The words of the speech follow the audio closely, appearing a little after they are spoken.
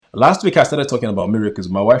Last week I started talking about miracles.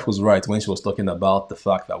 My wife was right when she was talking about the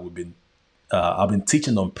fact that I've been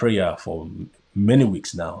teaching on prayer for many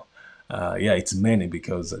weeks now. Yeah, it's many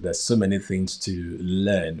because there's so many things to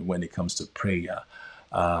learn when it comes to prayer.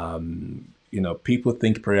 People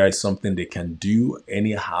think prayer is something they can do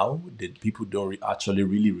anyhow. That people don't actually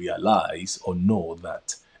really realize or know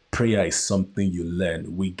that prayer is something you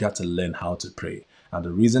learn. We got to learn how to pray, and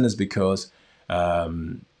the reason is because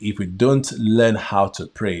if we don't learn how to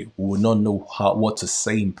pray, we will not know what to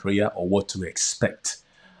say in prayer or what to expect,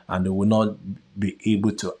 and they will not be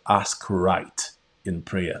able to ask right in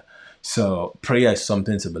prayer. So prayer is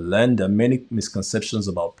something to be learned. There are many misconceptions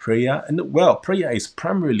about prayer. And well, prayer is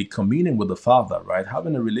primarily communing with the Father, right?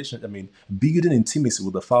 Having a relation, building intimacy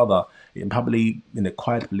with the Father, probably in a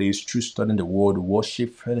quiet place, through studying the word,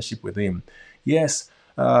 worship, fellowship with Him. Yes,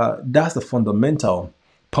 that's the fundamental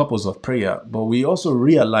purpose of prayer. But we also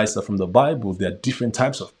realize that from the Bible, there are different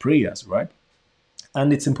types of prayers, right?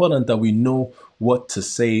 And it's important that we know what to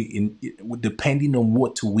say in depending on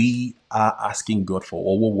what we are asking God for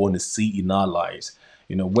or what we want to see in our lives.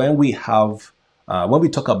 When we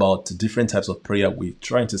talk about different types of prayer, we're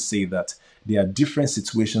trying to say that there are different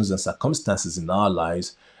situations and circumstances in our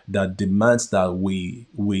lives that demands that we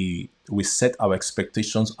set our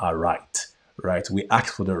expectations are right. We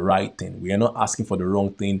ask for the right thing. We are not asking for the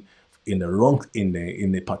wrong thing in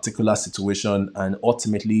a particular situation, and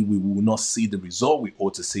ultimately we will not see the result we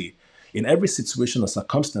ought to see. In every situation or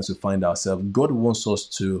circumstance we find ourselves, God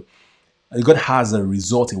has a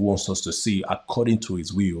result He wants us to see according to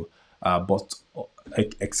His will. But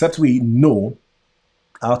except we know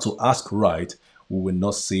how to ask right, we will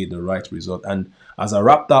not see the right result. And as I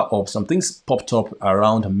wrap that up, some things popped up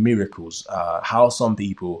around miracles. How some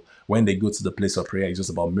people, when they go to the place of prayer, it's just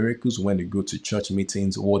about miracles. When they go to church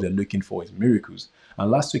meetings, what they're looking for is miracles.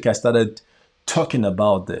 And last week I started talking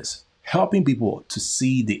about this, helping people to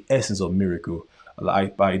see the essence of miracle.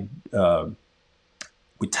 Like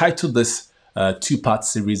we titled this two-part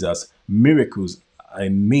series as Miracles, a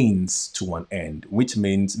Means to an End, which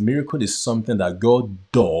means miracle is something that God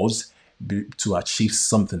does to achieve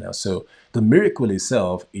something else. So the miracle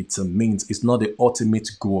itself, it's a means. It's not the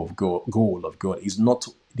ultimate goal of God. It's not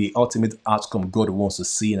the ultimate outcome God wants to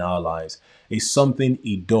see in our lives. It's something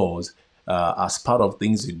He does as part of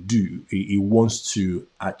things He do. He wants to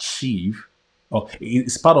achieve, or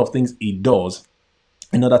it's part of things He does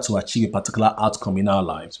in order to achieve a particular outcome in our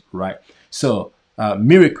lives, right? So,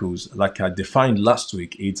 miracles, like I defined last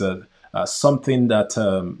week, it's something that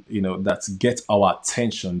that gets our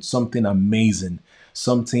attention, something amazing,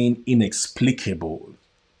 something inexplicable.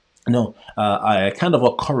 A kind of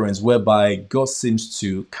occurrence whereby God seems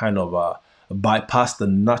to kind of bypass the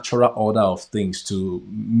natural order of things to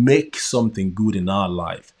make something good in our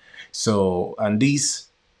life. So, and these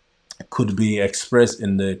could be expressed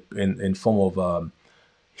in form of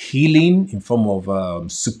healing, in form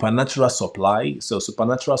of supernatural supply. So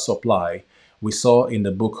supernatural supply we saw in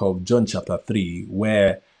the book of John chapter 3,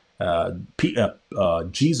 where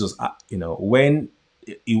Jesus, when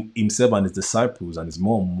himself and his disciples and his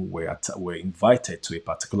mom were invited to a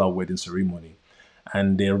particular wedding ceremony,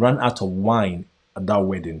 and they ran out of wine at that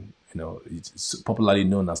wedding. It's popularly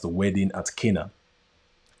known as the wedding at Cana.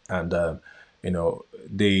 And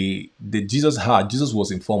Jesus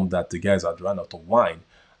was informed that the guys had run out of wine,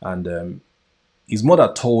 and his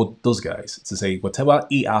mother told those guys to say, whatever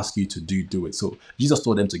He asked you to do, do it. So Jesus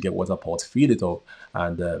told them to get water pot, fill it up,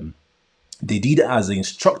 and they did as He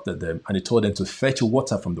instructed them, and He told them to fetch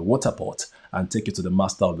water from the water pot and take it to the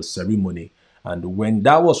master of the ceremony. And when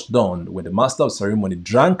that was done, when the master of ceremony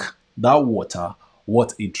drank that water,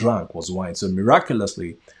 what he drank was wine. So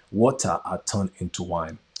miraculously, water had turned into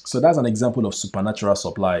wine. So that's an example of supernatural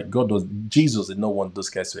supply. Jesus did not want those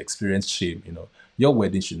guys to experience shame. Your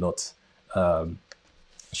wedding should not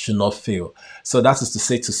fail. So that is to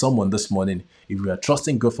say to someone this morning, if you are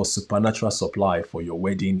trusting God for supernatural supply for your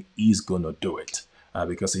wedding, He's gonna do it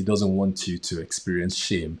because He doesn't want you to experience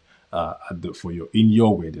shame in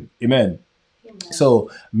your wedding. Amen. So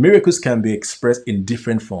miracles can be expressed in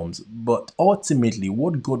different forms, but ultimately,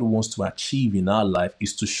 what God wants to achieve in our life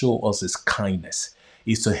is to show us His kindness,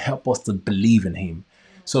 is to help us to believe in Him.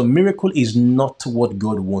 So miracle is not what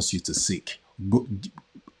God wants you to seek.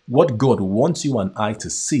 What God wants you and I to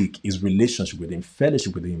seek is relationship with Him,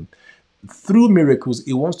 fellowship with Him. Through miracles,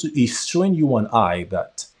 He's showing you and I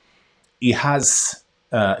that He has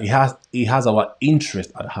our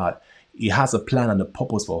interest at heart. He has a plan and a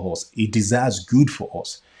purpose for us. He desires good for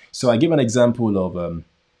us. So I give an example of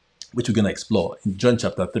which we're going to explore in John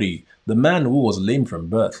chapter 3. The man who was lame from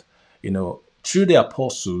birth, through the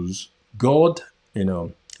apostles, God,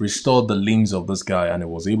 restored the limbs of this guy and he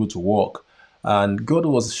was able to walk. And God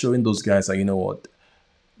was showing those guys that, you know what,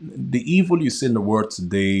 the evil you see in the world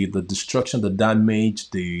today, the destruction, the damage,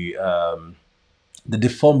 the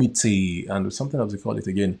deformity, and something else they call it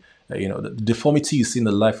again, the deformity you see in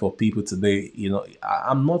the life of people today,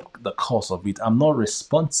 I'm not the cause of it. I'm not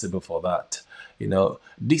responsible for that.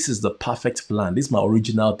 This is the perfect plan. This is my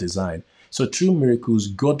original design. So through miracles,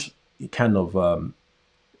 God kind of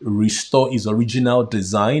restore his original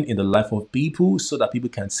design in the life of people so that people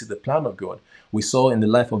can see the plan of God. We saw in the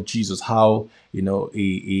life of Jesus how,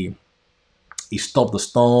 he stopped the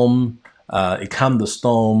storm, he calmed the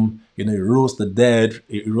storm, he rose the dead,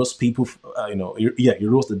 he rose people, he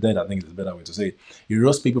rose the dead, I think is a better way to say it. He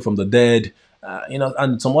rose people from the dead,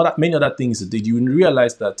 and many other things he did. You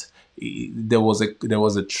realize that there was a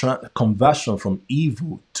conversion from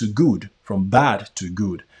evil to good, from bad to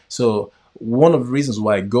good. So one of the reasons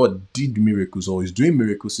why God did miracles or is doing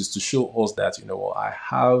miracles is to show us that, I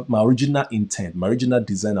have my original intent, my original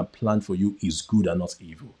design and plan for you is good and not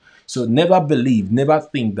evil. So never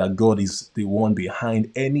think that God is the one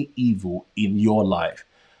behind any evil in your life.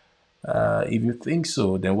 If you think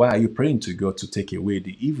so, then why are you praying to God to take away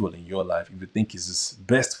the evil in your life? If you think it's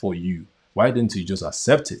best for you, why don't you just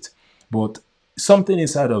accept it? But something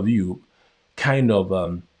inside of you kind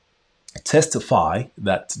of testify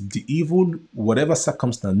that the evil, whatever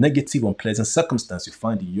circumstance, negative, unpleasant circumstance you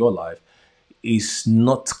find in your life is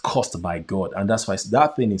not caused by God. And that's why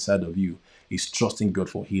that thing inside of you is trusting God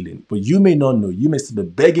for healing. But you may not know. You may still be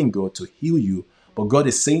begging God to heal you. But God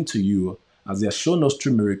is saying to you, as He has shown us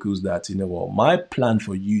through miracles, that, my plan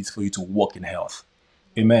for you is for you to walk in health.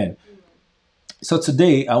 Amen. So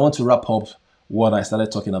today, I want to wrap up what I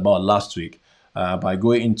started talking about last week by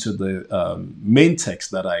going into the main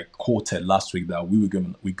text that I quoted last week that we're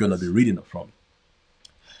going to be reading from.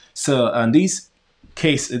 So, and this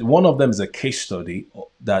case, one of them is a case study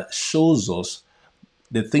that shows us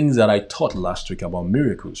the things that I taught last week about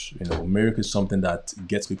miracles. Miracles is something that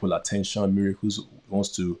gets people attention. Miracles wants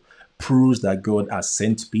to prove that God has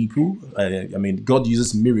sent people. God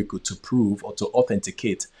uses miracle to prove or to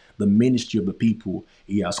authenticate the ministry of the people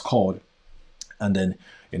He has called. And then,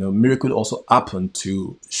 miracle also happen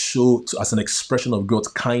to show as an expression of God's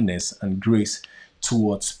kindness and grace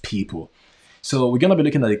towards people. So we're going to be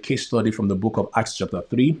looking at a case study from the book of Acts chapter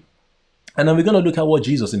 3. And then we're going to look at what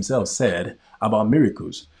Jesus himself said about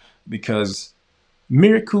miracles, because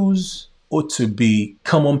miracles ought to be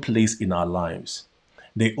commonplace in our lives.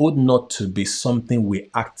 They ought not to be something we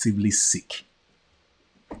actively seek.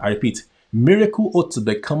 I repeat, miracle ought to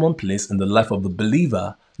be commonplace in the life of the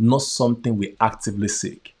believer, not something we actively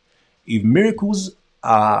seek. If miracles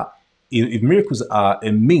are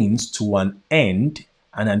a means to an end,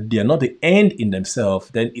 and they are not the end in themselves,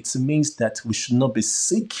 then it means that we should not be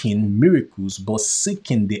seeking miracles, but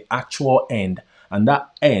seeking the actual end. And that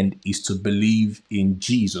end is to believe in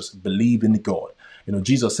Jesus, believe in God.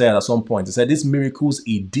 Jesus said at some point, He said, these miracles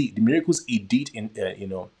He did, He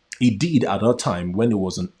did at that time when He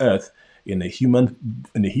was on earth in a human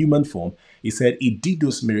form. He said He did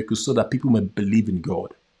those miracles so that people may believe in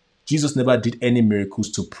God. Jesus never did any miracles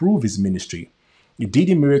to prove His ministry. He did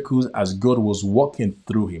the miracles as God was working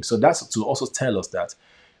through Him. So that's to also tell us that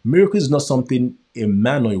miracles is not something a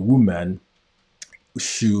man or a woman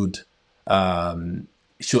should I'm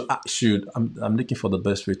looking for the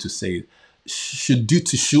best way to say it, should do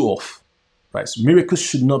to show off. Right? So miracles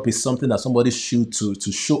should not be something that somebody should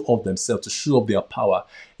to show off themselves, to show off their power.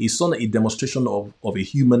 It's not a demonstration of a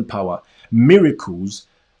human power. Miracles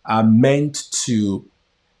are meant to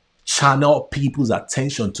channel people's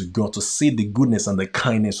attention to God, to see the goodness and the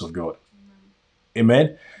kindness of God.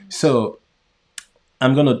 Amen. So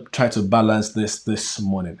I'm going to try to balance this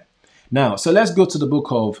morning. Now, so let's go to the book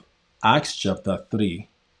of Acts chapter 3.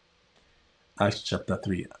 Acts chapter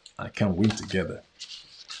 3. I can't wait together.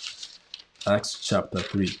 Acts chapter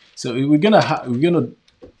 3. So we're gonna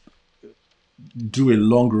do a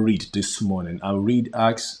long read this morning. I'll read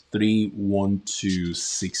Acts 3, 1 to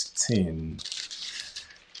 16.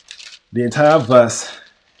 The entire verse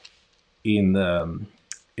in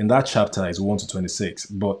that chapter is 1 to 26.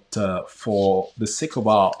 But for the sake of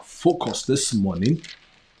our focus this morning,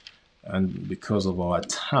 and because of our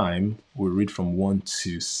time, we'll read from 1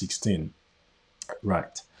 to 16.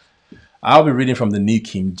 Right. I'll be reading from the New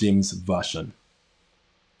King James Version.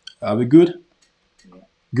 Are we good? Yeah.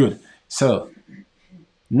 Good. So,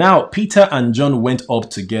 now Peter and John went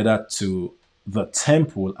up together to the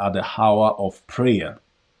temple at the hour of prayer,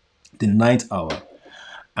 the ninth hour,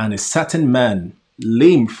 and a certain man,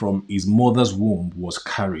 lame from his mother's womb, was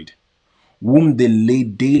carried, whom they lay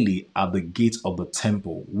daily at the gate of the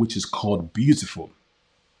temple, which is called Beautiful,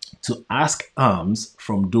 to ask alms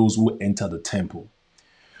from those who enter the temple.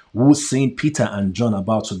 Who, seeing Peter and John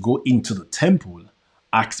about to go into the temple,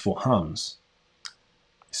 asked for alms.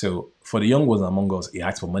 So for the young ones among us, he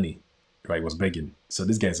asked for money, right? He was begging. So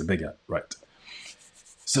this guy is a beggar, right?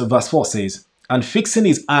 So verse 4 says, and fixing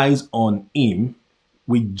his eyes on him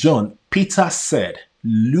with John, Peter said,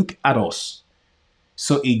 look at us.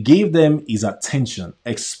 So he gave them his attention,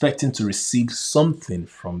 expecting to receive something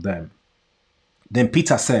from them. Then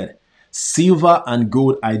Peter said, silver and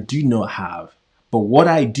gold I do not have, but what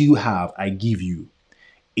I do have I give you.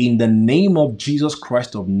 In the name of Jesus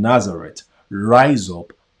Christ of Nazareth, rise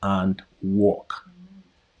up and walk.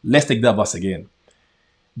 Let's take that verse again.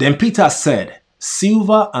 Then Peter said,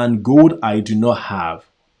 silver and gold I do not have,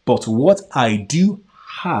 but what I do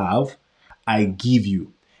have I give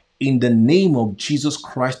you. In the name of Jesus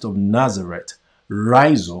Christ of Nazareth,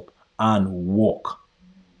 rise up and walk.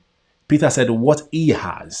 Peter said what he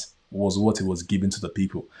has was what he was giving to the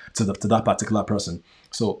people, to that particular person.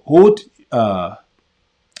 So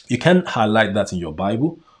you can highlight that in your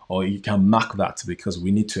Bible, or you can mark that, because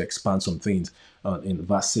we need to expand some things in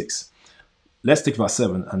verse 6. Let's take verse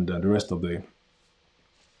 7 and the rest of the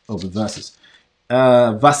verses.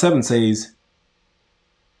 Verse 7 says,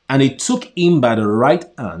 and he took him by the right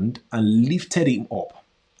hand and lifted him up,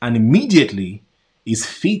 and immediately his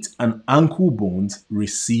feet and ankle bones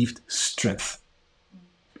received strength.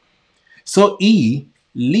 So he,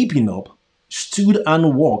 leaping up, stood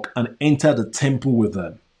and walked and entered the temple with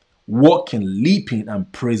them, walking, leaping,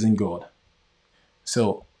 and praising God.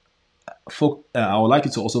 So I would like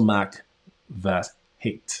you to also mark verse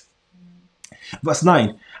 8. Verse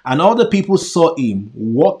 9, and all the people saw him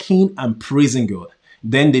walking and praising God.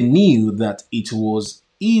 Then they knew that it was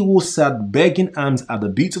he who sat begging alms at the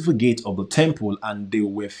beautiful gate of the temple, and they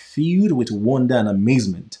were filled with wonder and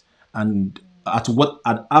amazement and at what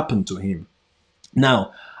had happened to him.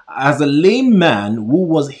 Now, as the lame man who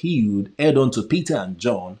was healed heard unto Peter and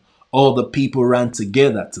John, all the people ran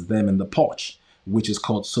together to them in the porch, which is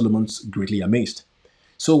called Solomon's, greatly amazed.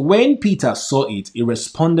 So when Peter saw it, he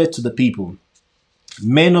responded to the people,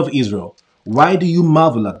 men of Israel, why do you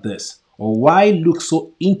marvel at this? Or why look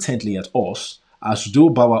so intently at us, as though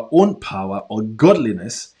by our own power or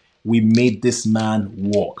godliness we made this man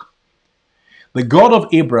walk? The God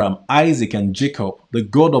of Abraham, Isaac, and Jacob, the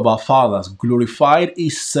God of our fathers, glorified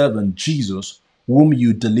his servant Jesus, whom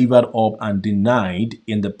you delivered up and denied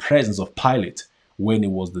in the presence of Pilate, when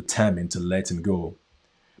it was determined to let him go.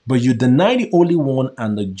 But you denied the Holy One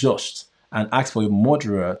and the just, and asked for a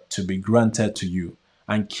murderer to be granted to you,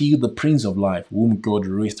 and killed the Prince of Life, whom God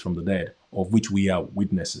raised from the dead, of which we are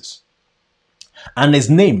witnesses. And his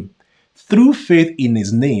name, through faith in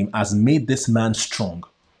his name, has made this man strong,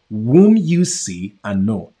 whom you see and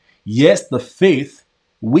know. Yes, the faith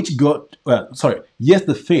which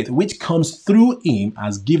the faith which comes through him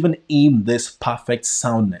has given him this perfect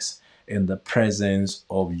soundness in the presence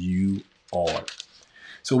of you all.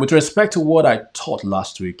 So with respect to what I taught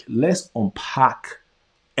last week, let's unpack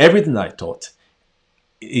everything I taught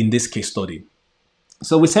in this case study.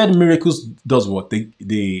 So we said miracles does what? They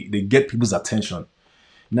get people's attention.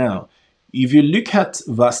 Now, if you look at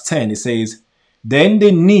verse 10, it says, then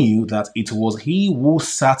they knew that it was he who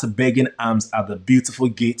sat begging alms at the beautiful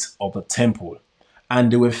gate of the temple,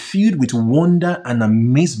 and they were filled with wonder and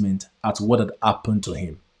amazement at what had happened to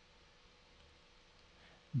him.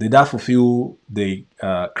 Did that fulfill the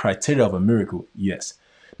criteria of a miracle? Yes.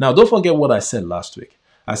 Now, don't forget what I said last week.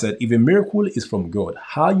 I said, if a miracle is from God,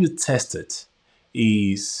 how you test it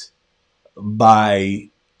is by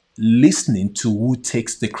listening to who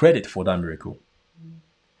takes the credit for that miracle.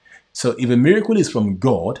 So if a miracle is from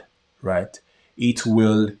God, right,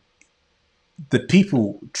 the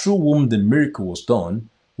people through whom the miracle was done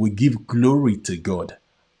will give glory to God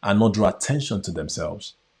and not draw attention to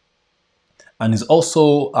themselves. And it's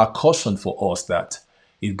also a caution for us that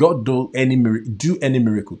if God do any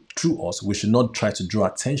miracle through us, we should not try to draw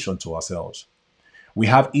attention to ourselves. We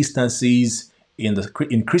have instances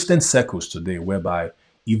in Christian circles today whereby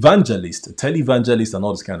evangelists, televangelists, and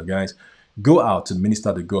all these kind of guys go out to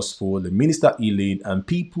minister the gospel, they minister healing, and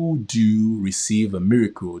people do receive a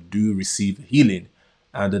miracle, do receive healing.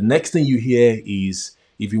 And the next thing you hear is,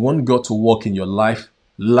 if you want God to work in your life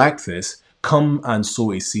like this, come and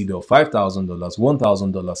sow a seed of $5,000,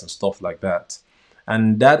 $1,000, and stuff like that.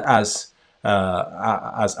 And that has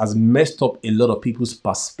messed up a lot of people's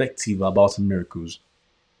perspective about miracles.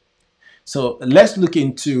 So let's look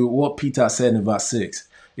into what Peter said in verse 6.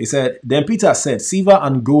 He said, then Peter said, silver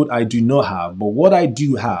and gold I do not have, but what I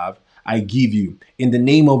do have, I give you. In the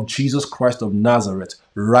name of Jesus Christ of Nazareth,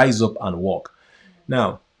 rise up and walk.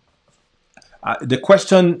 Now, the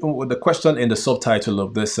question in the subtitle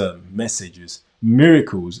of this message is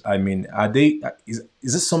miracles. I mean, are they? Is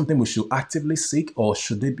this something we should actively seek, or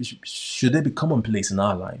should they be commonplace in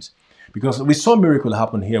our lives? Because we saw a miracle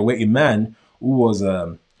happen here, where a man who was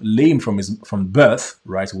lame from birth,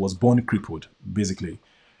 right, was born crippled. Basically,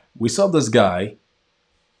 we saw this guy,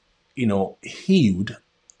 healed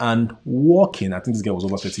and walking. I think this guy was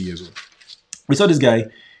over 30 years old. We saw this guy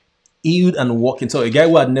healed and walking. So a guy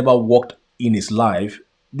who had never walked in his life,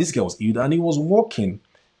 this guy was healed and he was walking.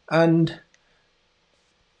 And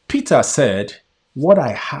Peter said, what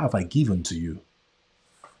I have I give unto you.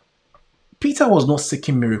 Peter was not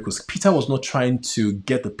seeking miracles. Peter was not trying to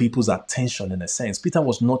get the people's attention in a sense. Peter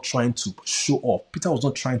was not trying to show off. Peter was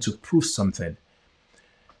not trying to prove something.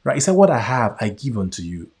 Right? He said, what I have I give unto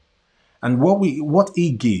you. And what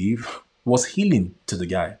he gave was healing to the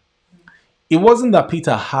guy. It wasn't that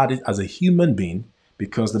Peter had it as a human being,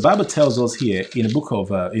 because the Bible tells us here in the book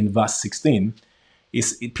of, in verse 16,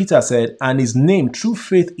 Peter said, and his name, through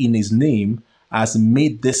faith in his name, has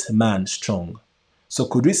made this man strong. So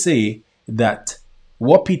could we say that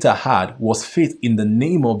what Peter had was faith in the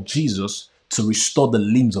name of Jesus to restore the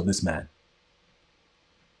limbs of this man?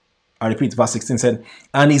 I repeat, verse 16 said,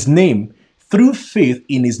 and his name, through faith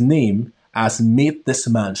in his name, has made this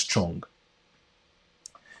man strong.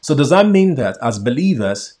 So does that mean that as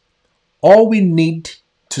believers, all we need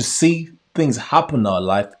to see things happen in our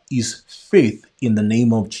life is faith in the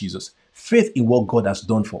name of Jesus, faith in what God has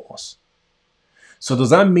done for us? So does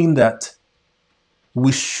that mean that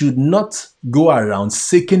we should not go around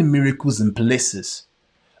seeking miracles in places?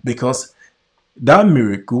 Because that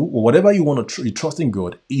miracle, or whatever you want to trust in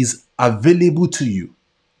God, is available to you.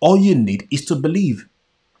 All you need is to believe.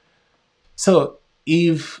 So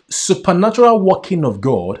if supernatural working of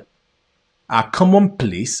God are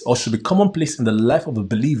commonplace, or should be commonplace in the life of a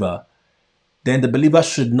believer, then the believer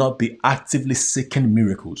should not be actively seeking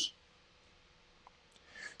miracles.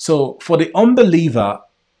 So for the unbeliever,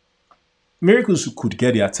 miracles could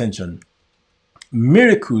get their attention.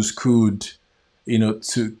 Miracles could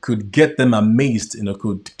get them amazed,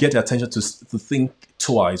 could get their attention to think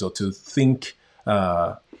twice, or to think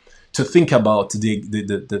about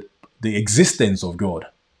the existence of God.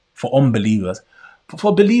 For unbelievers,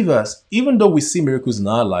 for believers, even though we see miracles in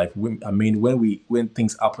our life, when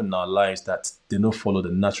things happen in our lives that they don't follow the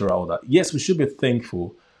natural order, yes, we should be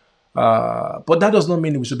thankful, but that does not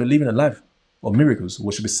mean we should be living a life of miracles.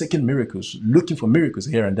 We should be seeking miracles, looking for miracles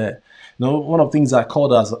here and there. One of the things I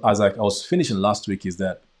called as I was finishing last week is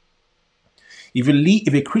that if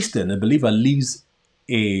a Christian, a believer, lives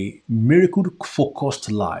a miracle-focused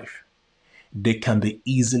life, they can be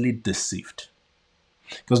easily deceived.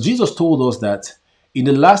 Because Jesus told us that in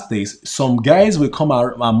the last days, some guys will come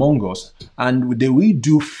among us and they will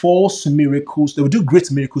do false miracles. They will do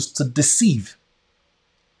great miracles to deceive.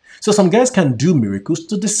 So some guys can do miracles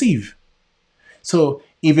to deceive. So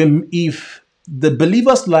if the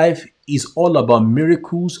believer's life is all about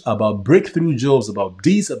miracles, about breakthrough jobs, about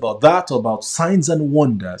this, about that, about signs and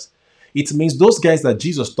wonders, it means those guys that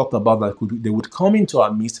Jesus talked about they would come into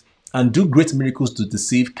our midst and do great miracles to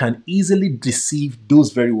deceive can easily deceive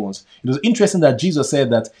those very ones. It was interesting that Jesus said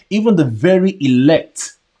that even the very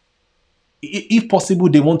elect, if possible,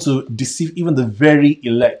 they want to deceive even the very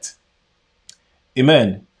elect.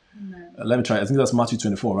 Amen. Let me try. I think that's Matthew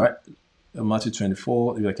 24, right? Matthew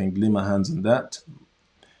 24, if I can lay my hands on that.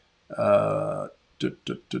 I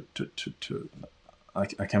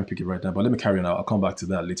can't pick it right now, but let me carry on. I'll come back to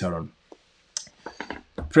that later on.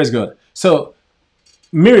 Praise God. So,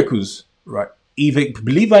 miracles, right? If a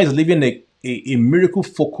believer is living a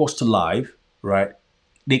miracle-focused life, right,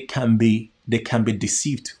 they can be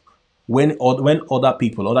deceived when other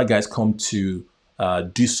people, other guys come to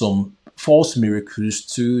do some false miracles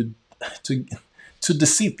to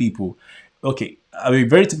deceive people. Okay, a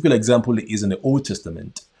very typical example is in the Old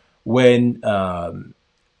Testament when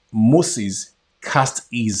Moses cast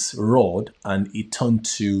his rod and it turned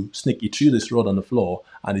to snake. He threw this rod on the floor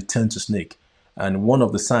and it turned to snake. And one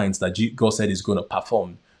of the signs that God said he's going to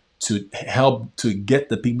perform to help to get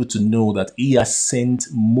the people to know that he has sent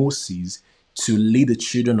Moses to lead the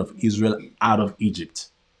children of Israel out of Egypt.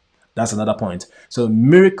 That's another point. So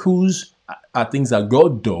miracles are things that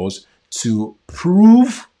God does to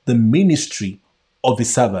prove the ministry of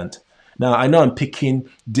his servant. Now, I know I'm picking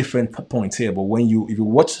different points here, but if you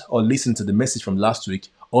watch or listen to the message from last week,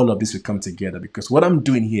 all of this will come together, because what I'm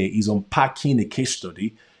doing here is unpacking a case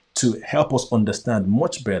study to help us understand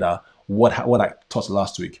much better what I taught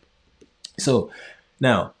last week. So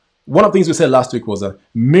now, One of the things we said last week was that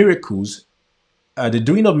miracles, the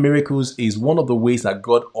doing of miracles is one of the ways that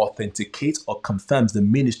God authenticates or confirms the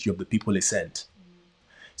ministry of the people he sent.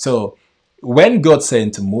 So when God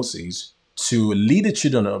sent Moses to lead the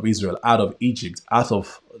children of Israel out of Egypt, out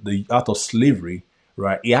of slavery,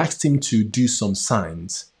 right? He asked him to do some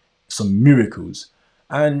signs, some miracles.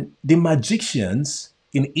 And the magicians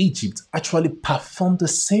in Egypt actually performed the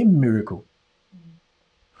same miracle.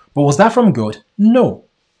 But was that from God? No.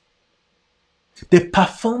 They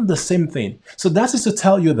performed the same thing. So that is to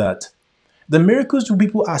tell you that the miracles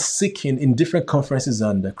people are seeking in different conferences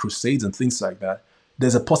and crusades and things like that,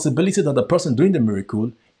 there's a possibility that the person doing the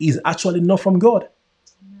miracle is actually not from God.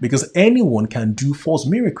 Because anyone can do false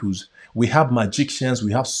miracles. We have magicians,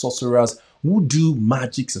 we have sorcerers who do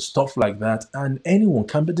magics and stuff like that, and anyone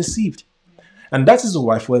can be deceived. And that is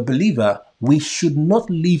why, for a believer, we should not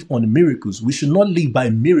live on miracles. We should not live by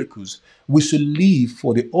miracles. We should live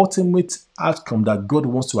for the ultimate outcome that God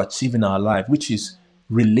wants to achieve in our life, which is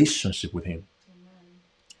relationship with Him.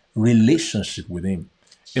 Relationship with Him.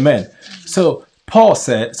 Amen. So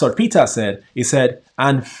Peter said,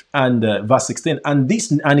 and verse 16, and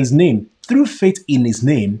his name, through faith in his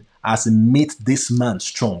name, has made this man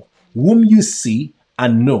strong, whom you see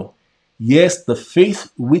and know. Yes, the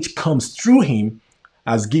faith which comes through him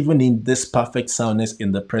has given him this perfect soundness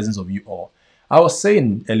in the presence of you all. I was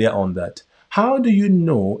saying earlier on that, how do you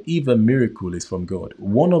know if a miracle is from God?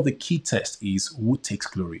 One of the key tests is who takes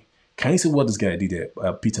glory. Can you see what this guy did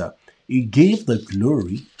there, Peter? He gave the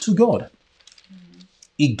glory to God.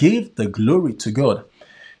 He gave the glory to God.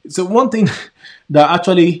 So one thing that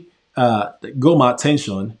actually got my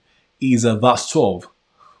attention is verse 12,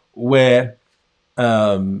 where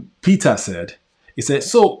Peter said, he said,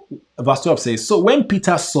 so verse 12 says, so when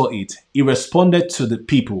Peter saw it, he responded to the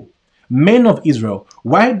people, men of Israel,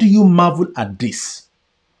 why do you marvel at this?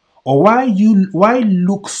 Or why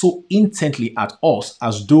look so intently at us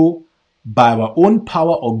as though by our own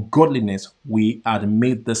power or godliness we had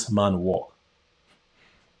made this man walk?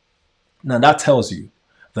 Now that tells you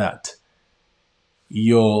that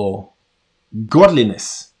your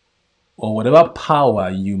godliness or whatever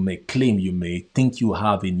power you may claim, you may think you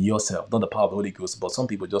have in yourself, not the power of the Holy Ghost, but some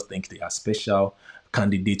people just think they are special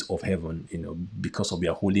candidates of heaven, because of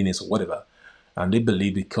their holiness or whatever. And they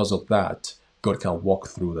believe because of that, God can walk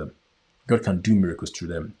through them. God can do miracles through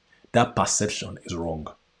them. That perception is wrong.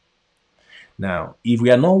 Now, if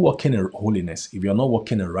we are not walking in holiness, if we are not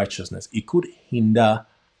walking in righteousness, it could hinder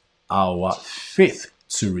our faith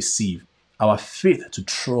to receive, our faith to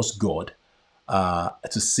trust God,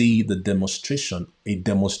 to see a demonstration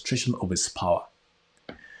of His power.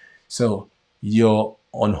 So your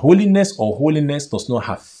unholiness or holiness does not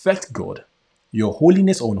affect God. Your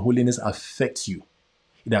holiness or unholiness affects you.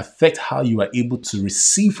 It affects how you are able to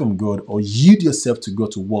receive from God or yield yourself to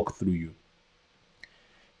God to walk through you.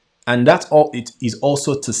 And that's all. It is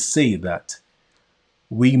also to say that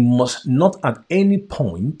we must not at any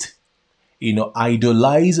point,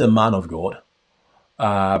 idolize a man of God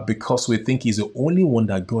because we think he's the only one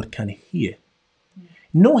that God can hear.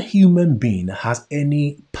 No human being has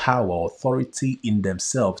any power or authority in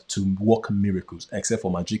themselves to work miracles, except for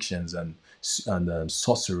magicians and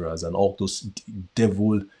sorcerers and all those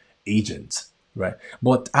devil agents, right?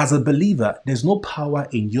 But as a believer, there's no power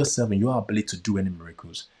in yourself and your ability to do any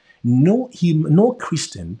miracles. No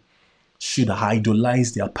Christian should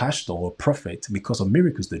idolize their pastor or prophet because of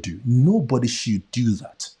miracles they do. Nobody should do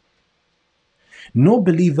that. No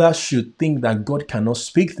believer should think that God cannot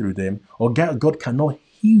speak through them or God cannot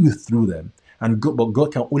heal through them, but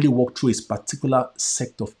God can only walk through a particular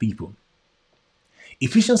sect of people.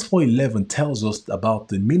 Ephesians 4:11 tells us about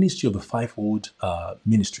the ministry of the fivefold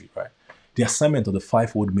ministry, right? The assignment of the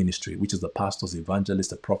fivefold ministry, which is the pastors, the evangelists,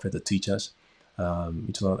 the prophet, the teachers.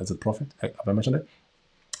 Which one is the prophet? Have I mentioned it?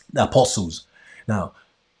 The apostles. Now,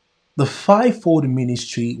 the fivefold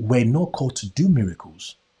ministry were not called to do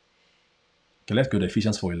miracles. Okay, let's go to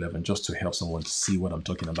Ephesians 4:11 just to help someone see what I'm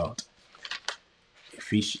talking about.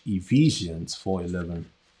 Ephesians 4:11.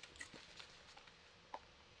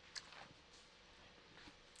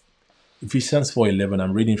 Ephesians 4:11.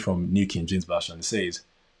 I'm reading from New King James Version. It says,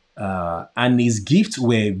 "And his gifts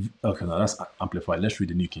were." Okay, no, that's amplified. Let's read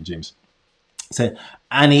the New King James. It said,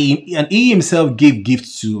 and he himself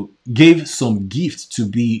gave some gifts to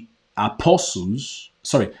be apostles.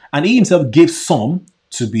 Sorry, and he himself gave some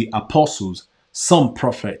to be apostles, some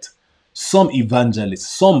prophets, some evangelists,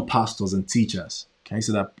 some pastors and teachers. Can you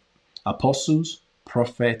see that? Apostles,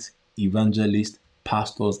 prophets, evangelists,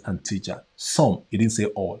 pastors, and teachers. Some. He didn't say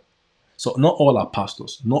all. So not all are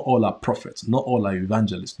pastors, not all are prophets, not all are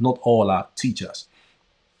evangelists, not all are teachers.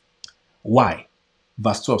 Why?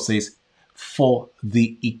 Verse 12 says, for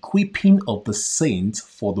the equipping of the saints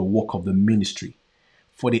for the work of the ministry,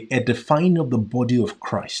 for the edifying of the body of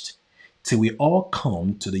Christ, till we all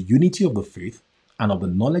come to the unity of the faith and of the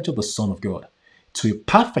knowledge of the Son of God, to a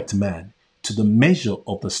perfect man, to the measure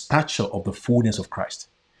of the stature of the fullness of Christ.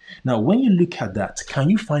 Now, when you look at that, can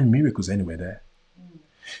you find miracles anywhere there?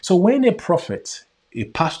 So when a prophet, a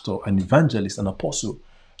pastor, an evangelist, an apostle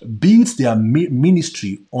builds their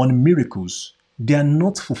ministry on miracles, they are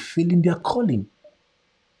not fulfilling their calling.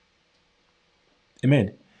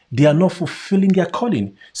 Amen. They are not fulfilling their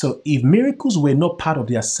calling. So if miracles were not part of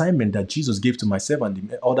the assignment that Jesus gave to myself and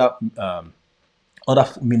the other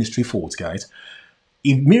ministry folks, guys,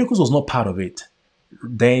 if miracles was not part of it,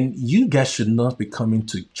 then you guys should not be coming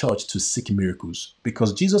to church to seek miracles,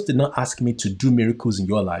 because Jesus did not ask me to do miracles in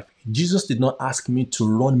your life. Jesus did not ask me to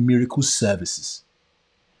run miracle services.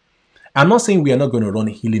 I'm not saying we are not going to run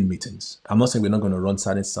healing meetings. I'm not saying we're not going to run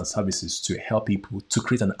silence and services to help people, to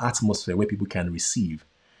create an atmosphere where people can receive.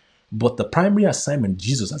 But the primary assignment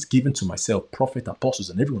Jesus has given to myself, prophet, apostles,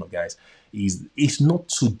 and everyone of guys is not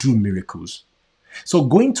to do miracles. So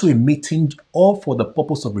going to a meeting all for the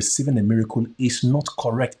purpose of receiving a miracle is not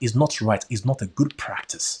correct, is not right, is not a good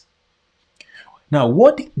practice. Now,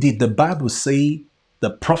 what did the Bible say the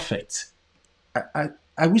prophet?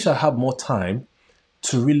 I wish I had more time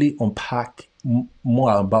to really unpack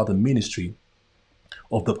more about the ministry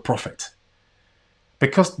of the prophet.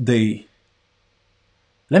 Because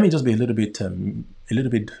let me just be a little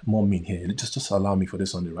bit more mean here. Just allow me for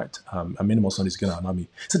this Sunday, right? A minimum Sunday is going to allow me.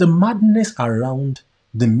 So the madness around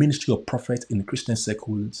the ministry of prophet in Christian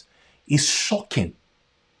circles is shocking.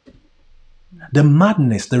 The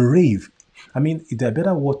madness, the rave. I mean, there are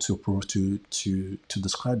better words to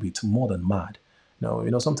describe it more than mad. Now,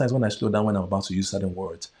 sometimes when I slow down when I'm about to use certain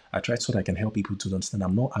words, I try so that I can help people to understand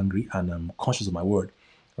I'm not angry and I'm conscious of my word.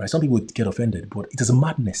 Right? Some people get offended, but it is a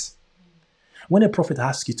madness. When a prophet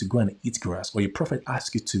asks you to go and eat grass, or a prophet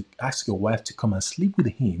asks you to ask your wife to come and sleep with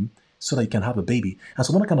him so that you can have a baby, and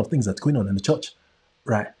some other kind of things that's going on in the church,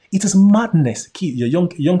 right? It is madness. Your young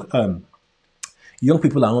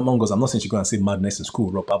people are among us. I'm not saying you go and say madness in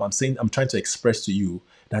school, Rob. I'm trying to express to you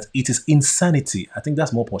that it is insanity. I think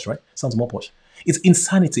that's more posh, right? Sounds more posh. It's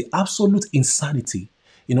insanity, absolute insanity.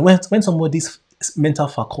 When somebody's mental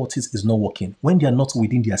faculties is not working, when they are not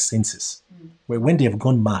within their senses, when they have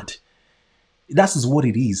gone mad. That is what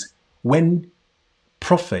it is. When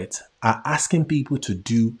prophets are asking people to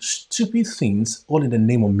do stupid things all in the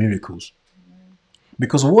name of miracles.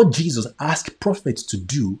 Because what Jesus asked prophets to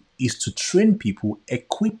do is to train people,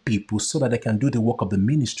 equip people so that they can do the work of the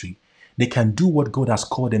ministry. They can do what God has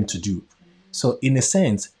called them to do. So in a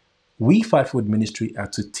sense, we Fivefold Ministry are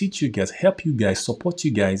to teach you guys, help you guys, support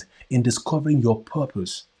you guys in discovering your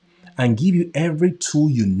purpose and give you every tool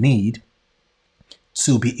you need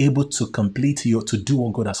to be able to to do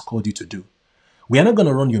what God has called you to do. We are not going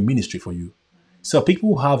to run your ministry for you. So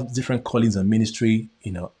people who have different callings and ministry,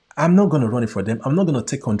 I'm not going to run it for them. I'm not going to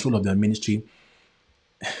take control of their ministry.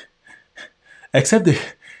 Except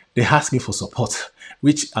they ask me for support,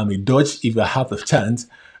 which I'm a dodge if I have the chance,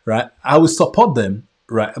 right? I will support them,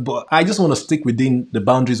 right? But I just want to stick within the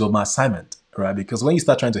boundaries of my assignment, right? Because when you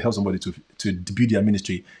start trying to help somebody to build their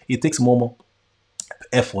ministry, it takes more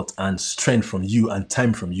effort and strength from you and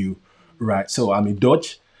time from you, right? So I'm a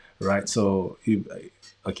dodge, right? So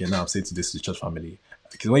now I'm saying to this to the church family,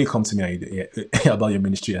 because when you come to me about your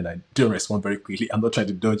ministry and I don't respond very quickly, I'm not trying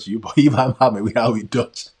to dodge you, but if I'm having we how we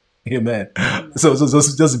dodge. Amen. So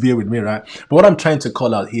just bear with me, right? But what I'm trying to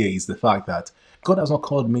call out here is the fact that God has not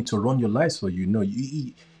called me to run your lives for you. No,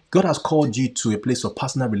 God has called you to a place of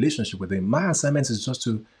personal relationship with Him. My assignment is just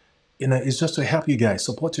to help you guys,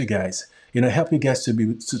 support you guys, help you guys to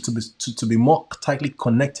be more tightly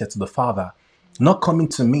connected to the Father, not coming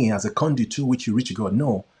to me as a conduit through which you reach God.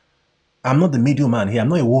 No, I'm not the middleman here. I'm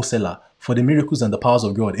not a wholesaler for the miracles and the powers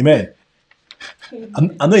of God. Amen.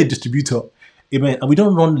 I'm not a distributor. Amen. And we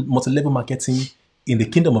don't run multi-level marketing in the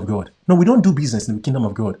kingdom of God. No, we don't do business in the kingdom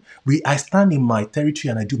of God. I stand in my territory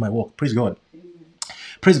and I do my work. Praise God.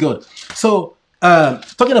 Praise God. So,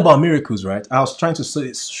 talking about miracles, right? I was trying to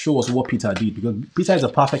show us what Peter did, because Peter is a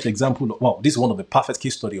perfect example. This is one of the perfect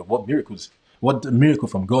case study of what the miracle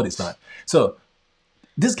from God is like. So,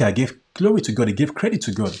 this guy gave glory to God. He gave credit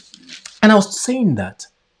to God. And I was saying that,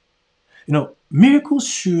 miracles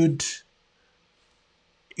should,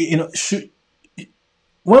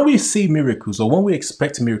 when we see miracles or when we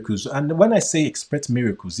expect miracles, and when I say expect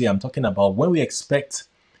miracles, I'm talking about when we expect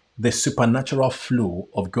the supernatural flow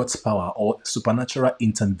of God's power or supernatural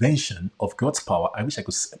intervention of God's power. I wish I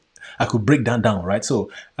could I could break that down, right? So,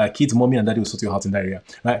 kids, mommy, and daddy will sort you out in that area,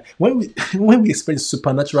 right? When we when we experience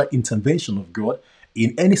supernatural intervention of God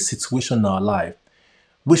in any situation in our life,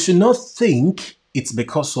 we should not think it's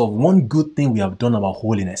because of one good thing we have done about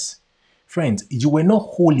holiness. Friends, you were not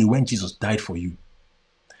holy when Jesus died for you.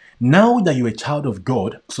 Now that you're a child of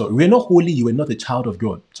God, so you were not holy, you were not a child of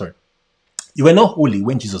God. Sorry. You were not holy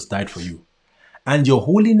when Jesus died for you. And your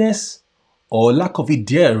holiness or lack of it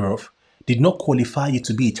thereof did not qualify you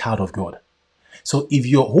to be a child of God. So if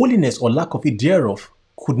your holiness or lack of it thereof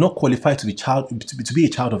could not qualify to be a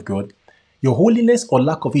child of God, your holiness or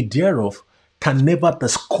lack of it thereof can never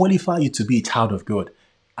disqualify you to be a child of God.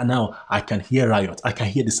 And now I can hear riot. I can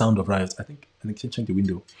hear the sound of riot. I think check the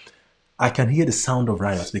window. I can hear the sound of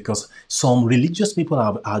riot because some religious people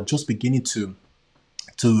are just beginning to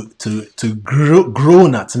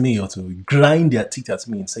groan at me or to grind their teeth at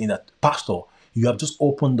me and saying that, Pastor, you have just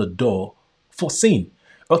opened the door for sin.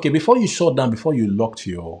 Okay, before you shut down, before you locked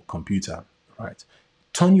your computer, right?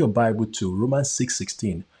 Turn your Bible to Romans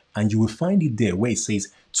 6:16, and you will find it there where it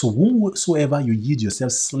says, to whomsoever you yield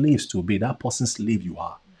yourselves slaves to obey, that person's slave you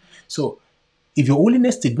are. So if your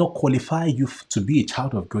holiness did not qualify you to be a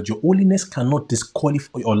child of God, your holiness cannot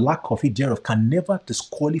disqualify, or lack of it thereof can never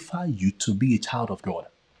disqualify you to be a child of God.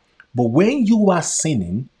 But when you are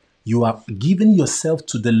sinning, you are giving yourself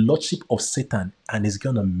to the lordship of Satan, and it's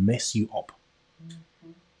going to mess you up.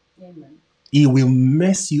 Amen. He will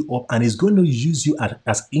mess you up, and he's going to use you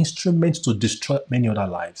as instruments to destroy many other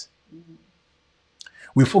lives.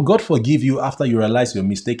 Will God forgive you after you realize your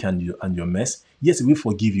mistake and your mess? Yes, he will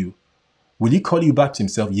forgive you. Will he call you back to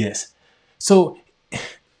himself? Yes. So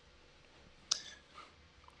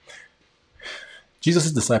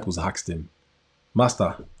Jesus' disciples asked him,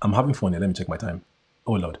 Master, I'm having fun here. Let me check my time.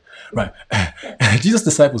 Oh, Lord. Right. Jesus'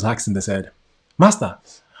 disciples asked him, they said, Master,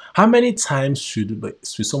 how many times should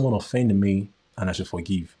someone offend me and I should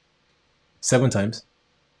forgive? 7 times?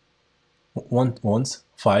 Once?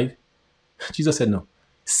 5? Jesus said no.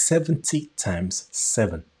 70 times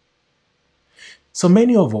 7. So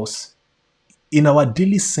many of us, in our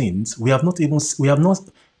daily sins, we have not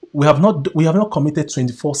committed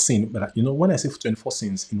 24 sins. But when I say 24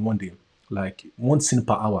 sins in one day, like 1 sin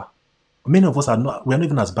per hour, many of us we're not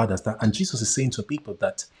even as bad as that. And Jesus is saying to people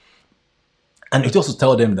that, and it also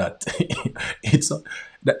tell them that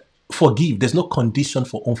that forgive. There's no condition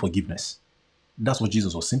for unforgiveness. That's what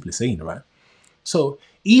Jesus was simply saying, right? So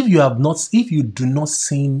if you do not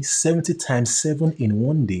sin 70 times 7 in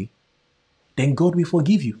one day, then God will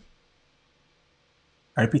forgive you.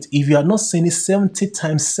 I repeat, if you are not sinning 70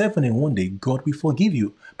 times 7 in one day, God will forgive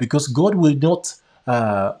you, because God will not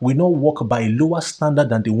walk by a lower standard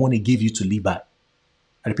than the one he gave you to live by.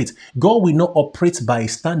 I repeat, God will not operate by a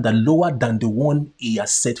standard lower than the one he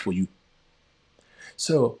has set for you.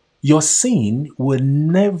 So your sin will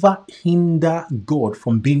never hinder God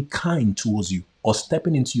from being kind towards you or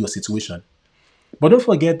stepping into your situation. But don't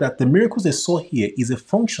forget that the miracles they saw here is a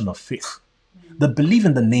function of faith. They believe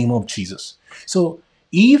in the name of Jesus. So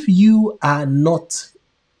if you are not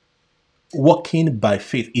walking by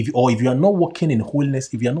faith, if you are not walking in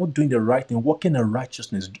holiness, if you are not doing the right thing, walking in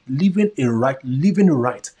righteousness, living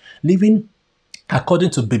according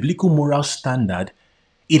to biblical moral standard,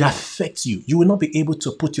 it affects you. You will not be able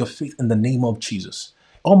to put your faith in the name of Jesus.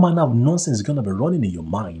 All manner of nonsense is going to be running in your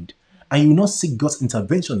mind, and you will not seek God's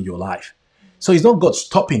intervention in your life. So it's not God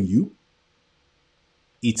stopping you.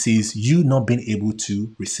 It is you not being able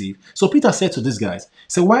to receive. So Peter said to these guys,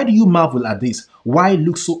 so why do you marvel at this? Why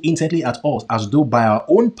look so intently at us as though by our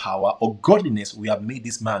own power or godliness we have made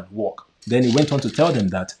this man walk? Then he went on to tell them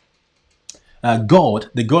that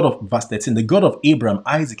God, the God of verse 13, the God of Abraham,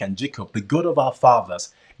 Isaac, and Jacob, the God of our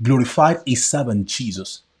fathers, glorified his servant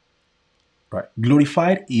Jesus. Right?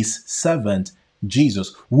 Glorified his servant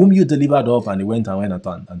Jesus, whom you delivered up. And he went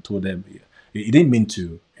and told them. He didn't mean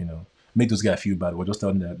to, make those guys feel bad. We're just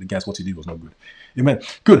telling the guys what he did was not good. Amen.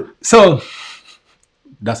 Good. So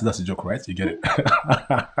that's a joke, right? You get it.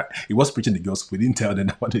 He was preaching the gospel. He didn't tell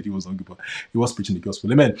them what he was not good, but he was preaching the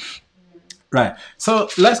gospel. Amen. Right. So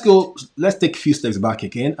let's take a few steps back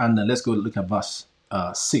again, and let's go look at verse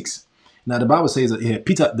 6. Now the Bible says that here,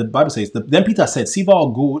 then Peter said,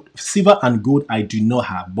 silver and gold I do not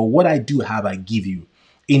have, but what I do have I give you.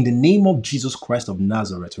 In the name of Jesus Christ of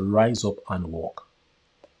Nazareth, rise up and walk.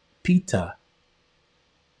 Peter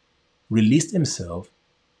released himself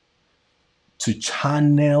to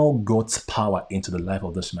channel God's power into the life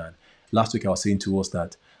of this man. Last week I was saying to us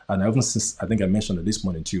that, and I think I mentioned it this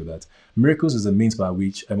morning too, that miracles is a means by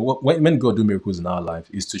which, and when God do miracles in our life,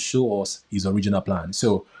 is to show us his original plan.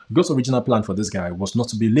 So God's original plan for this guy was not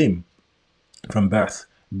to be lame from birth.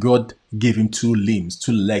 God gave him two limbs,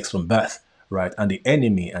 two legs from birth, right? And the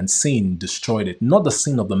enemy and sin destroyed it. Not the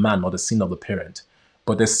sin of the man or the sin of the parent,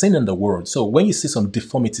 but the sin in the world. So when you see some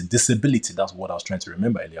deformity, disability, that's what I was trying to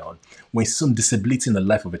remember earlier on. When you see some disability in the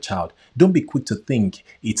life of a child, don't be quick to think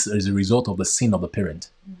it's as a result of the sin of the parent.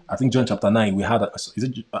 I think John chapter 9, we had, is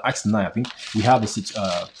it Acts 9, I think, we have a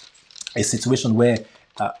situation where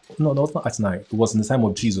no, it's not Acts 9. It was in the time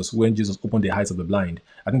of Jesus when Jesus opened the eyes of the blind.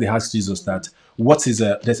 I think they asked Jesus that, what is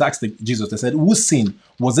they asked Jesus, they said, who sinned?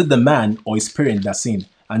 Was it the man or his parent that sinned?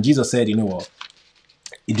 And Jesus said, you know what?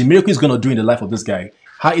 The miracle he's going to do in the life of this guy,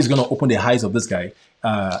 how he's going to open the eyes of this guy,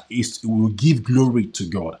 will give glory to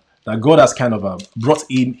God. That God has kind of brought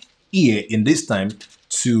him here in this time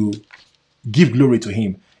to give glory to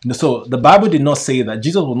him. So the Bible did not say that.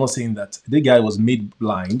 Jesus was not saying that the guy was made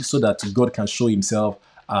blind so that God can show himself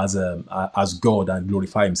as God and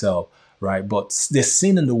glorify himself, right? But there's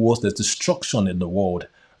sin in the world, there's destruction in the world,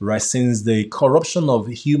 right? Since the corruption of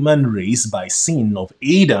human race by sin of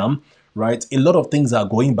Adam, right? A lot of things are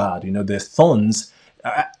going bad. There's thorns.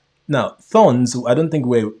 Now, thorns, I don't think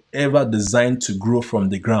were ever designed to grow from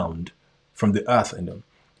the ground, from the earth,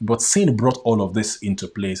 But sin brought all of this into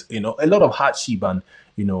place. A lot of hardship and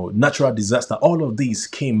natural disaster. All of these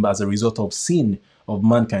came as a result of sin of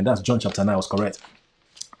mankind. That's John chapter 9 was correct.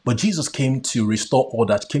 But Jesus came to restore all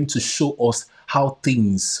that, came to show us how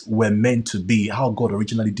things were meant to be, how God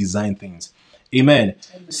originally designed things. Amen.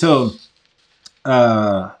 So,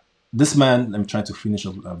 this man, I'm trying to finish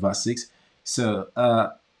up verse 6. So,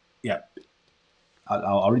 yeah,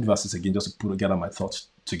 I'll read verses again just to put together my thoughts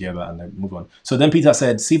together and then move on. So then Peter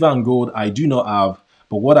said, silver and gold I do not have,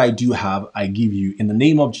 but what I do have I give you. In the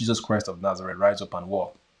name of Jesus Christ of Nazareth, rise up and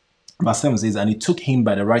walk. Verse 7 says, and he took him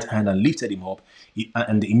by the right hand and lifted him up,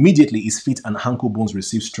 and immediately his feet and ankle bones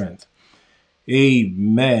received strength.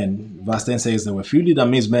 Amen. Verse 10 says, they were filled with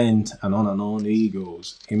amazement, and on he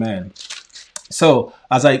goes. Amen. So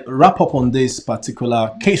as I wrap up on this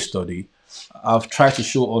particular case study, I've tried to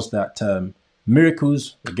show us that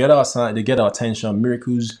miracles, they get our attention.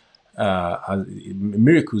 Miracles are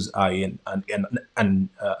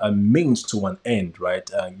a means to an end, right?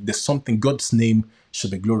 There's something. God's name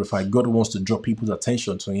should be glorified. God wants to draw people's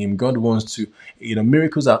attention to Him. God wants to,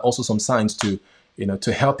 miracles are also some signs to,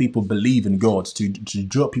 to help people believe in God, to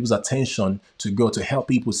draw people's attention to God, to help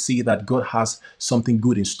people see that God has something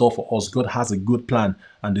good in store for us. God has a good plan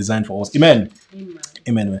and design for us. Amen.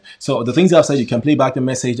 Amen. So the things I've said, you can play back the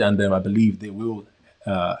message, and I believe they will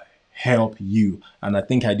help you. And I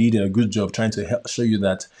think I did a good job trying to show you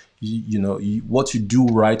that what you do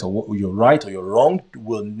right, or what you're right or you're wrong,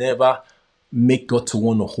 will never make God to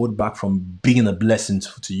want to hold back from being a blessing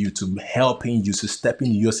to you, to helping you, to step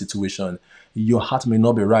in your situation. Your heart may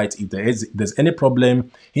not be right. If there's any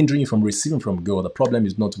problem hindering you from receiving from God, the problem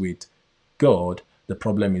is not with God. The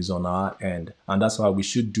problem is on our end. And that's why we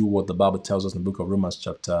should do what the Bible tells us in the book of Romans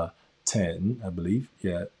chapter 10, I believe.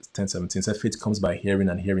 Yeah, 10:17. It says faith comes by hearing,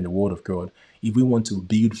 and hearing the word of God. If we want to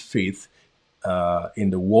build faith in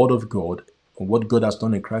the word of God, what God has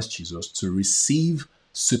done in Christ Jesus, to receive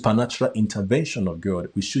supernatural intervention of God,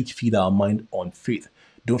 we should feed our mind on faith.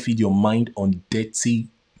 Don't feed your mind on dirty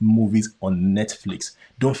movies on Netflix.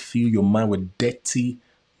 Don't fill your mind with dirty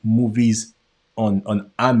movies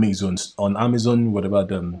on Amazon, whatever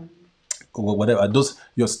those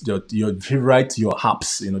your favorite, your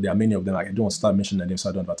apps. There are many of them. I don't want to start mentioning them, so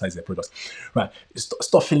I don't advertise their products. Right?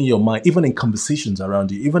 Stop filling your mind, even in conversations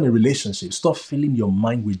around you, even in relationships. Stop filling your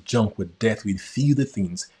mind with junk, with death, with filthy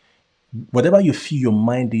things. Whatever you fill your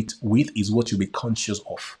mind with is what you'll be conscious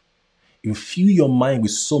of. If you fill your mind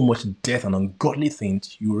with so much death and ungodly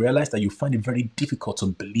things, you realize that you find it very difficult to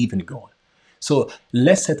believe in God. So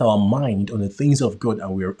let's set our mind on the things of God,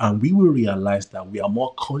 and we will realize that we are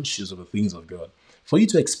more conscious of the things of God. For you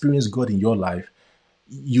to experience God in your life,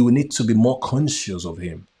 you need to be more conscious of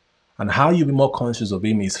Him. And how you be more conscious of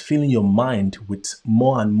Him is filling your mind with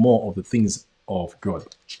more and more of the things of God.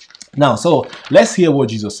 Now, so let's hear what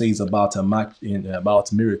Jesus says about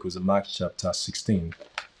miracles in Mark chapter 16.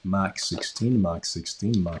 Mark 16.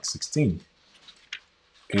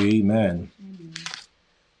 Amen.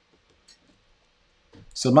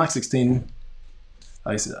 So Mark 16,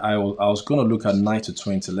 I was going to look at 9 to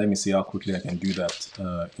 20. Let me see how quickly I can do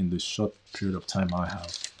that in the short period of time I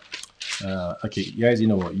have. Okay, guys, you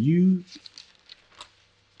know what?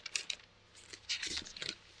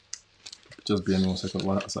 Just be in 1 second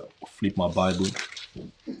while I flip my Bible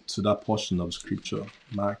to that portion of scripture,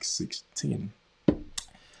 Mark 16.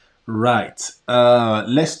 Right.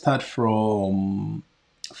 Let's start from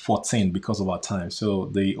 14 because of our time. So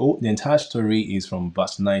the entire story is from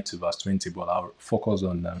verse 9 to verse 20, but I'll focus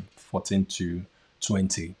on 14 to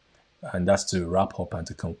 20. And that's to wrap up and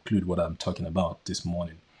to conclude what I'm talking about this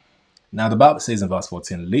morning. Now, the Bible says in verse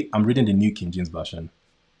 14, I'm reading the New King James Version.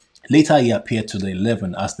 Later he appeared to the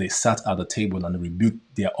 11 as they sat at the table and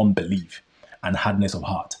rebuked their unbelief and hardness of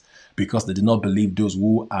heart, because they did not believe those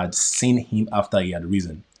who had seen him after he had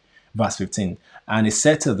risen. Verse 15, and he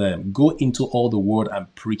said to them, go into all the world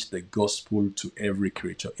and preach the gospel to every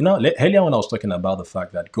creature. Earlier when I was talking about the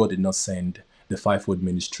fact that God did not send the fivefold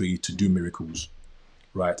ministry to do miracles,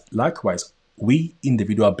 right? Likewise, we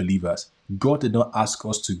individual believers, God did not ask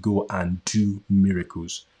us to go and do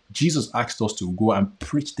miracles. Jesus asked us to go and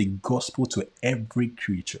preach the gospel to every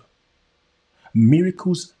creature.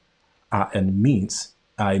 Miracles are a means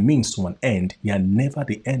to an end. They are never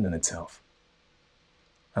the end in itself.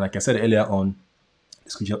 And like I said earlier on,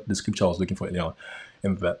 the scripture I was looking for earlier on,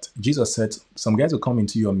 in that Jesus said, some guys will come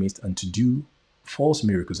into your midst and to do false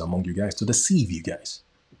miracles among you guys, to deceive you guys.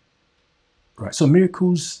 Right? So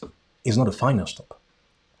miracles is not the final stop.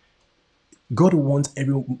 God wants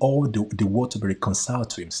all the world to be reconciled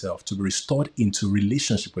to himself, to be restored into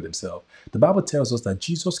relationship with himself. The Bible tells us that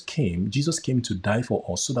Jesus came to die for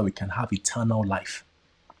us so that we can have eternal life.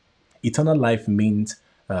 Eternal life means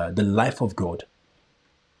the life of God.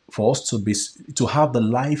 For us to have the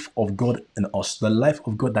life of God in us, the life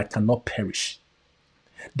of God that cannot perish.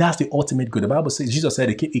 That's the ultimate good. The Bible says, Jesus said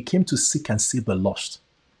he came to seek and save the lost.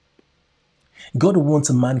 God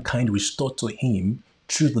wants mankind restored to him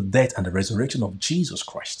through the death and the resurrection of Jesus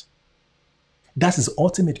Christ. That's his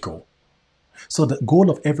ultimate goal. So the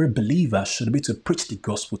goal of every believer should be to preach the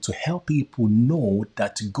gospel, to help people know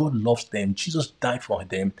that God loves them. Jesus died for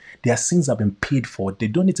them. Their sins have been paid for. They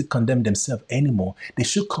don't need to condemn themselves anymore. They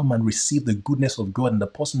should come and receive the goodness of God in the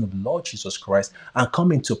person of the Lord Jesus Christ and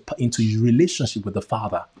come into relationship with the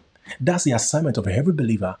Father. That's the assignment of every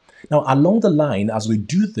believer. Now, along the line, as we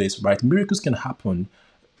do this, right, miracles can happen.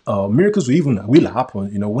 Miracles will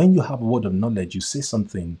happen. When you have a word of knowledge, you say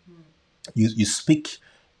something, you speak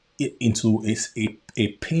into a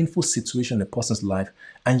painful situation in a person's life,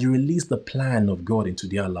 and you release the plan of God into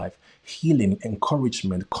their life, healing,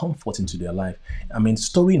 encouragement, comfort into their life. I mean,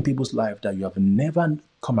 story in people's life that you have never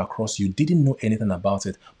come across, you didn't know anything about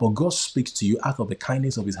it, but God speaks to you out of the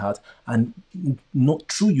kindness of his heart, and not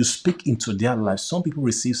true, you speak into their life. Some people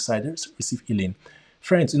receive sight, receive healing.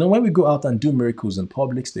 Friends, when we go out and do miracles in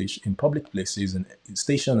public places and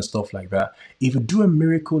stations and stuff like that, if you do a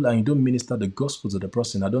miracle and you don't minister the gospel to the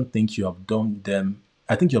person, I don't think you have done them.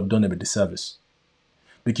 I think you have done them a disservice,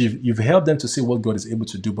 because you've helped them to see what God is able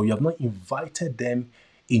to do, but you have not invited them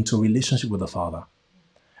into a relationship with the Father.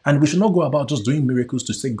 And we should not go about just doing miracles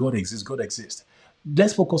to say God exists, God exists.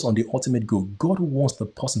 Let's focus on the ultimate goal. God wants the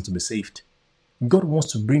person to be saved. God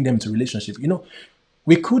wants to bring them into relationship.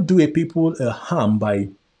 We could do people a harm by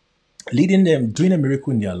leading them, doing a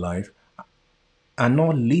miracle in their life, and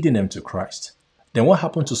not leading them to Christ. Then what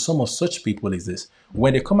happened to some of such people is this: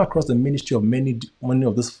 when they come across the ministry of many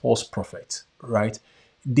of these false prophets, right?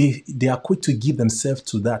 They are quick to give themselves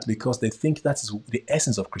to that because they think that is the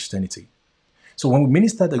essence of Christianity. So when we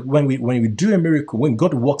minister, when we do a miracle, when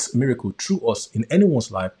God works a miracle through us in anyone's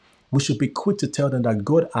life, we should be quick to tell them that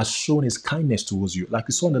God has shown his kindness towards you. Like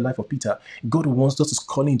we saw in the life of Peter, God wants us to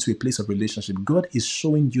call into a place of relationship. God is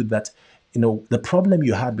showing you that, the problem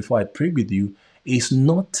you had before I prayed with you is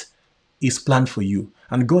not his plan for you.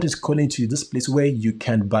 And God is calling to you this place where you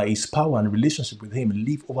can, by his power and relationship with him,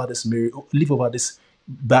 live over this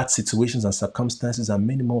bad situations and circumstances and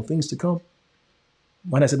many more things to come.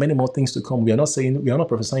 When I say many more things to come, we are not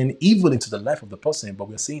prophesying evil into the life of the person, but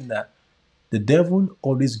we are saying that the devil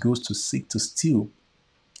always goes to seeks to steal,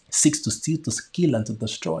 to kill, and to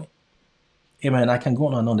destroy. Amen. I can go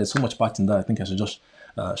on and on. There's so much part in that. I think I should just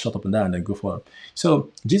shut up on that and then go forward. So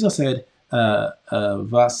Jesus said,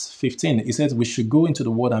 verse 15, he says, we should go into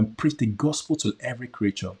the world and preach the gospel to every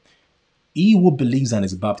creature. He who believes and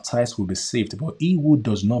is baptized will be saved, but he who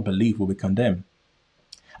does not believe will be condemned.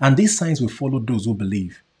 And these signs will follow those who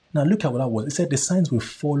believe. Now look at what that was. It said the signs will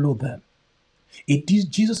follow them.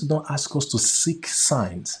 Jesus did not ask us to seek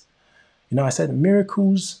signs. I said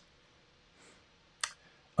miracles.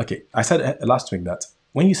 Okay, I said last week that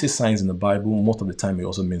when you say signs in the Bible, most of the time it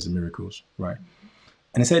also means miracles, right?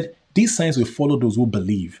 And he said, these signs will follow those who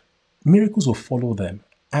believe. Miracles will follow them.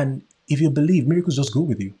 And if you believe, miracles just go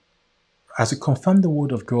with you. As you confirm the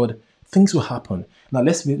word of God, things will happen. Now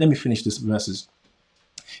let me finish these verses.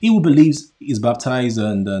 He who believes is baptized,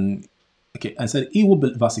 and then, okay, I said,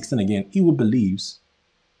 verse 16 again, he who believes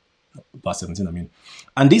Verse 17, I mean.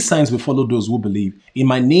 And these signs will follow those who believe. In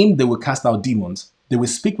my name, they will cast out demons. They will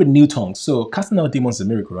speak with new tongues. So casting out demons is a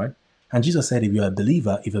miracle, right? And Jesus said, if you're a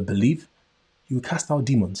believer, if you believe, you will cast out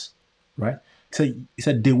demons, right? So he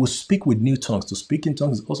said they will speak with new tongues. To speak in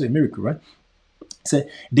tongues is also a miracle, right? He said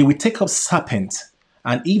they will take up serpents,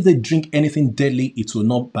 and if they drink anything deadly, it will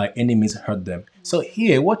not by any means hurt them. So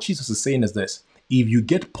here, what Jesus is saying is this: if you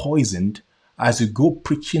get poisoned as you go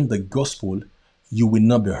preaching the gospel, you will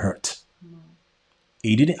not be hurt.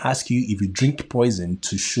 He didn't ask you if you drink poison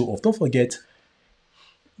to show off. Don't forget,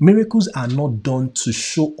 miracles are not done to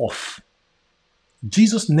show off.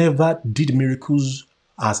 Jesus never did miracles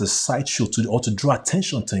as a sideshow or to draw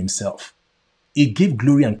attention to himself. He gave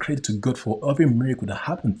glory and credit to God for every miracle that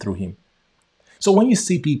happened through him. So when you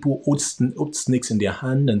see people hold snakes in their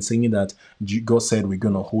hand and saying that God said we're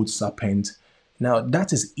going to hold serpents, now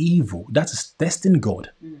that is evil. That is testing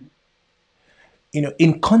God.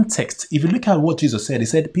 In context, if you look at what Jesus said, he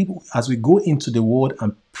said, people, as we go into the world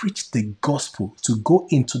and preach the gospel, to go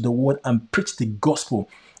into the world and preach the gospel.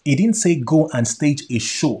 He didn't say go and stage a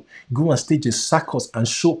show, go and stage a circus and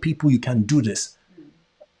show people you can do this.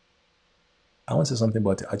 I want to say something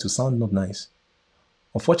about it. It will sound not nice.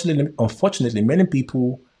 Unfortunately, many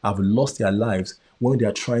people have lost their lives when they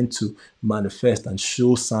are trying to manifest and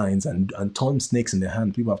show signs and turn snakes in their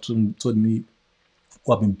hand. People have told me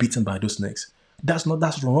who have been beaten by those snakes. That's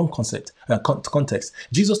the wrong context.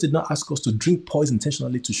 Jesus did not ask us to drink poison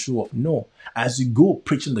intentionally to show off. No, as you go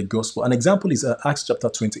preaching the gospel. An example is Acts chapter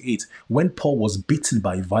 28, when Paul was beaten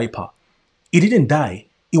by a viper. He didn't die.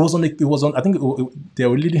 It was on. I think they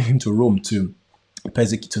were leading him to Rome to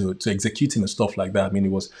execute him and stuff like that. I mean,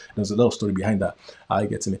 there's a lot of story behind that. I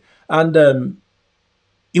get to me. And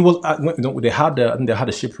it was they had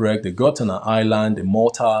a shipwreck. They got on an island in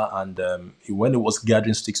Malta, and when it was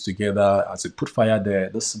gathering sticks together, as they put fire there,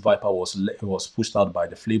 this viper was pushed out by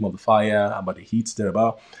the flame of the fire and by the heat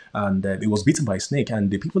thereabout, and it was bitten by a snake. And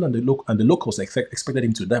the people and the locals expected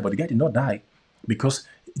him to die, but the guy did not die, because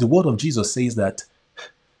the word of Jesus says that,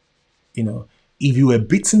 if you were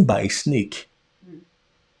bitten by a snake,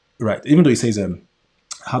 right? Even though he says,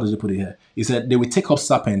 how does he put it here? He said they will take up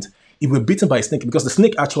serpent. If we're bitten by a snake, because the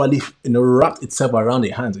snake actually wrapped itself around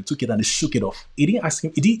their hands, it took it and it shook it off. He didn't ask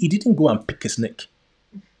him. He didn't go and pick a snake.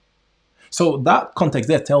 So that context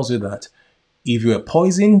there tells you that if you are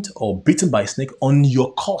poisoned or bitten by a snake on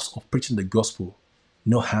your course of preaching the gospel,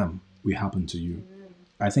 no harm will happen to you.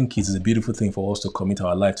 I think it is a beautiful thing for us to commit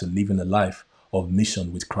our life to living a life of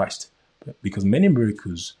mission with Christ, because many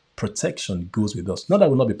miracles, protection goes with us. Not that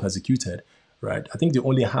we'll not be persecuted, right? I think the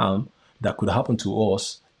only harm that could happen to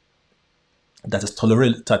us that is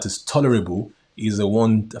tolerable is the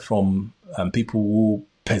one from people who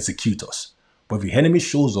persecute us. But if the enemy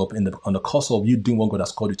shows up on the course of you doing what God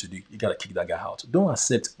has called you to do, you got to kick that guy out. Don't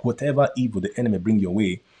accept whatever evil the enemy bring your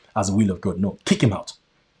way as the will of God. No, kick him out.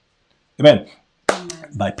 Amen.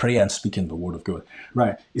 By prayer and speaking the word of God.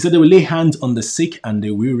 Right. He said they will lay hands on the sick and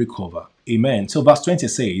they will recover. Amen. So verse 20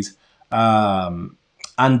 says, and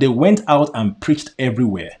they went out and preached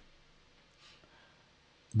everywhere,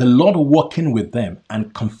 the Lord working with them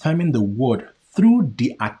and confirming the word through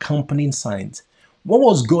the accompanying signs. What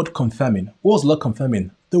was God confirming? What was Lord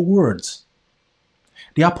confirming? The words.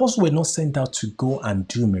 The apostles were not sent out to go and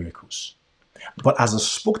do miracles. But as they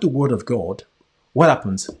spoke the word of God, what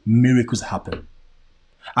happens? Miracles happen.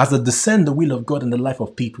 As they discern the will of God in the life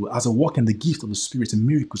of people, as they walk in the gift of the Spirit,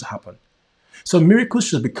 miracles happen. So miracles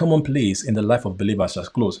should be commonplace in the life of believers.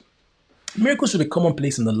 Just close. Miracles should be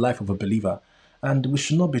commonplace in the life of a believer. And we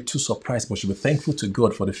should not be too surprised, but should be thankful to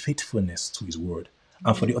God for the faithfulness to his word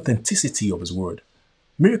and for the authenticity of his word.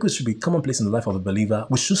 Miracles should be commonplace in the life of a believer.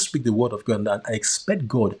 We should speak the word of God, and I expect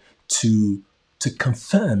God to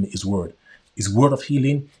confirm his word of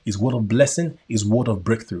healing, his word of blessing, his word of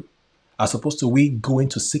breakthrough, as opposed to we going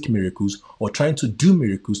to seek miracles or trying to do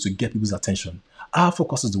miracles to get people's attention. Our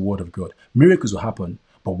focus is the word of God. Miracles will happen,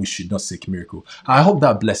 but we should not seek miracle. I hope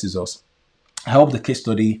that blesses us. I hope the case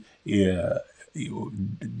study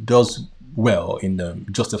does well in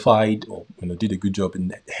justified or did a good job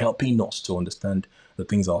in helping us to understand the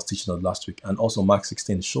things I was teaching us last week, and also Mark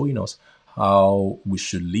 16 showing us how we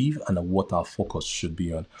should live and what our focus should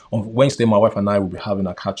be on. On Wednesday, my wife and I will be having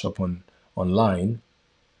a catch up online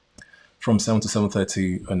from 7 to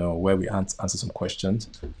 7:30, where we answer some questions,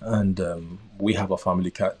 and we have a family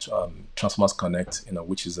catch Transformers Connect,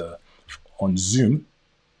 which is on Zoom,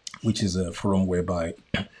 which is a forum whereby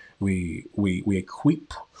we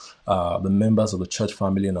equip the members of the church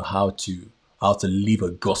family on how to live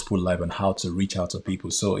a gospel life and how to reach out to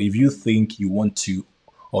people. So if you think you want to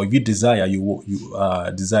or if you desire, you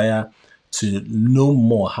desire to know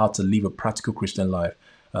more how to live a practical Christian life,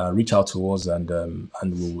 reach out to us and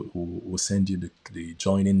we'll send you the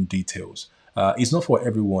joining details. It's not for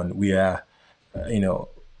everyone. We are, you know,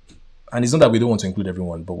 and it's not that we don't want to include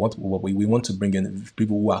everyone, but what we want to bring in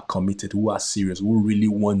people who are committed, who are serious, who really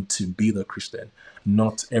want to be the Christian.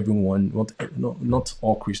 Not everyone, not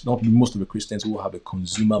all Christians, not most of the Christians who have a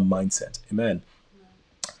consumer mindset. Amen.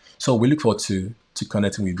 So we look forward to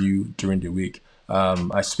connecting with you during the week.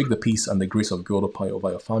 I speak the peace and the grace of God upon over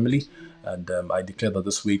your family, and I declare that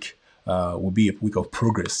this week will be a week of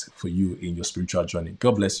progress for you in your spiritual journey.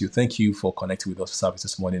 God bless you. Thank you for connecting with us for service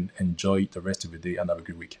this morning. Enjoy the rest of your day and have a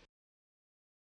good week.